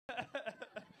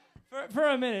for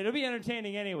a minute. It'll be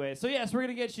entertaining anyway. So yes, we're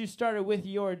gonna get you started with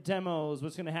your demos.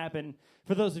 What's gonna happen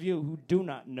for those of you who do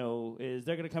not know is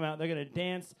they're gonna come out. They're gonna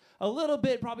dance a little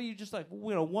bit, probably just like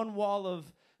one wall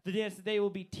of the dance that they will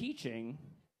be teaching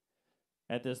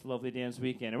at this lovely dance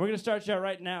weekend. And we're gonna start you out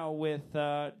right now with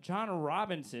John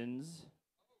Robinson's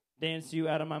 "Dance You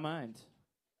Out of My Mind."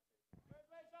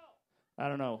 I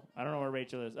don't know where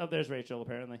Rachel is. Oh, there's Rachel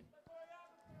apparently.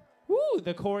 Woo,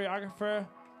 the choreographer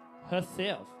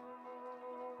herself.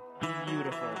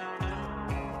 Beautiful.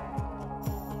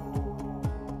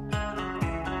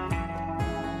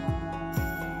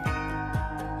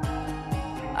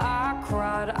 I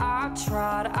cried, I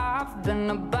tried, I've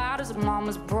been about as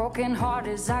mama's broken heart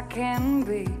as I can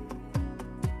be.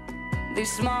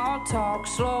 These small talk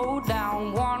slow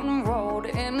down one road,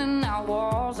 in and out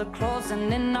walls are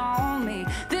closing in on me.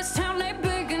 This town ain't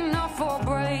big enough for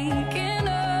breaking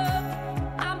up.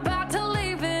 I'm about to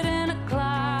leave it in a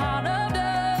cloud of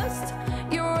dust.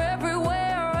 You're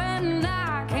everywhere and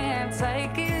I can't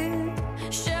take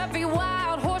it. Chevy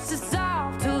wild horses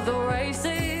off to the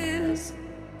races.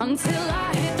 Until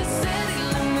I hit the city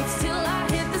limits, till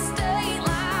I hit the state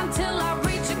line, till I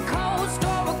reach a coast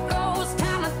or a ghost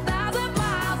town 1,000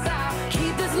 miles out.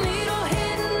 Keep this needle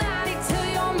hitting 90 till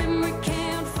your memory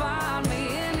can't find me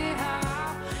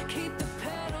anyhow. Keep the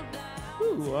pedal down.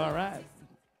 Ooh, all right.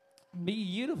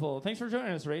 Beautiful. Thanks for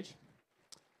joining us, Rach.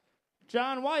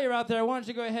 John, while you're out there, why don't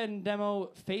you go ahead and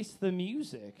demo Face the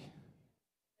Music?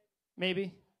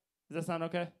 Maybe? Does that sound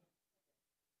okay?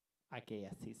 I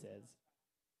guess, he says.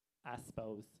 I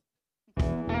suppose.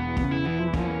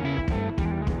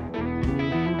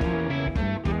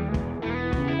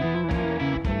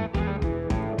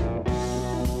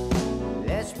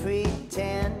 Let's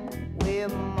pretend we're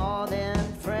more than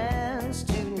friends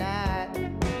tonight.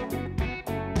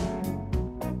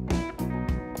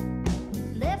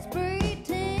 Let's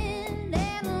pretend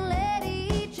and let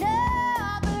each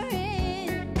other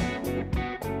in.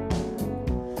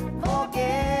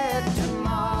 Forget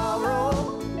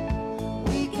tomorrow.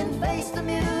 We can face the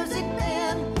music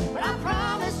then. But I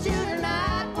promise you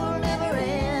tonight will never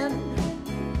end.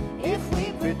 If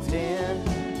we pretend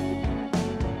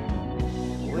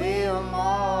we're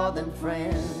more than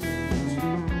friends.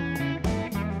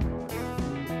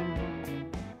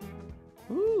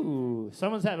 Ooh,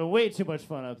 someone's having way too much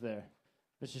fun up there.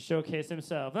 Let's just showcase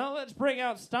himself. Now let's bring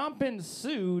out Stompin'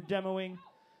 Sue demoing.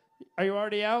 Are you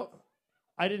already out?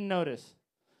 I didn't notice.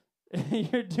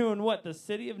 You're doing what? The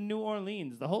city of New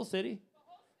Orleans. The whole city?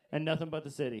 And nothing but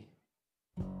the city.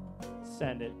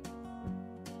 Send it.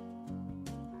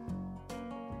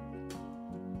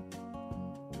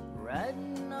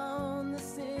 Riding on the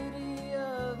city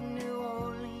of New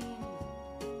Orleans,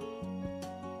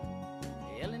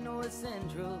 Illinois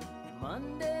Central,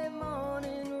 Monday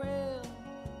morning rail.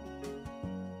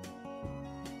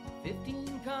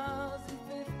 15 cars and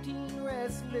 15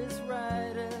 restless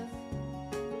riders,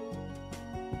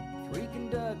 3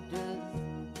 conductors,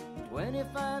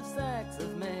 25 sacks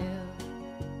of mail.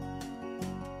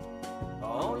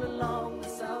 All along the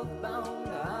southbound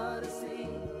Odyssey,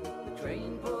 the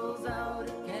train pulls out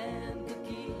at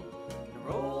Kankakee and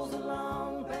rolls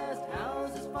along past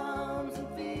houses, farms, and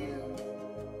fields.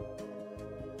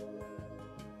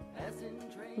 Passing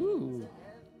trains. Ooh.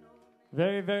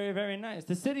 Very, very, very nice.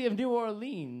 The city of New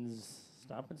Orleans.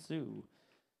 Stompin' Sue.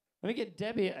 Let me get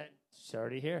Debbie. She's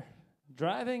already here.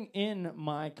 Driving in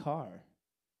my car.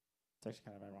 It's actually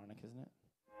kind of ironic, isn't it?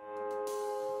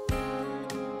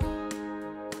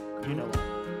 You know what?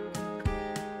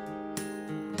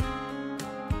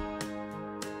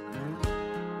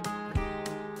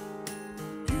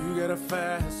 You got a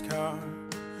fast car,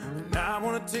 and I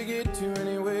wanna take it to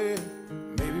anywhere.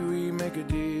 Maybe we make a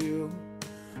deal.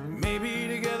 Maybe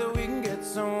together we can get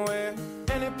somewhere.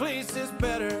 Any place is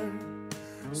better.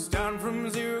 Starting from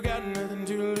zero, got nothing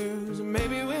to lose.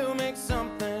 Maybe we'll make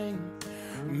something.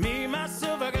 Me,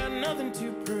 myself, I got nothing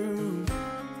to prove.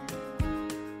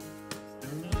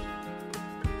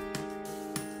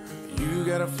 You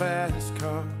got a fast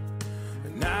car,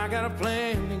 and I got a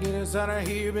plan to get us out of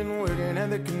here. Been working at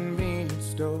the convenience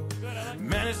store.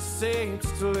 Managed to save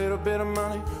just a little bit of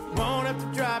money. Won't have to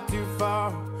drive too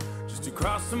far, just to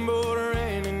cross the border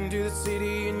and into the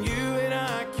city. And you and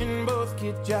I can both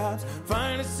get jobs,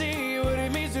 finally see what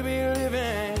it means to be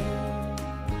living.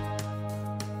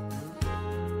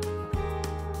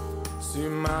 See,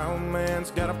 my old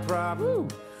man's got a problem.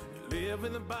 You live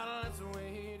in the bottle, that's the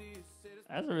way it is.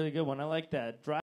 That's a really good one. I like that.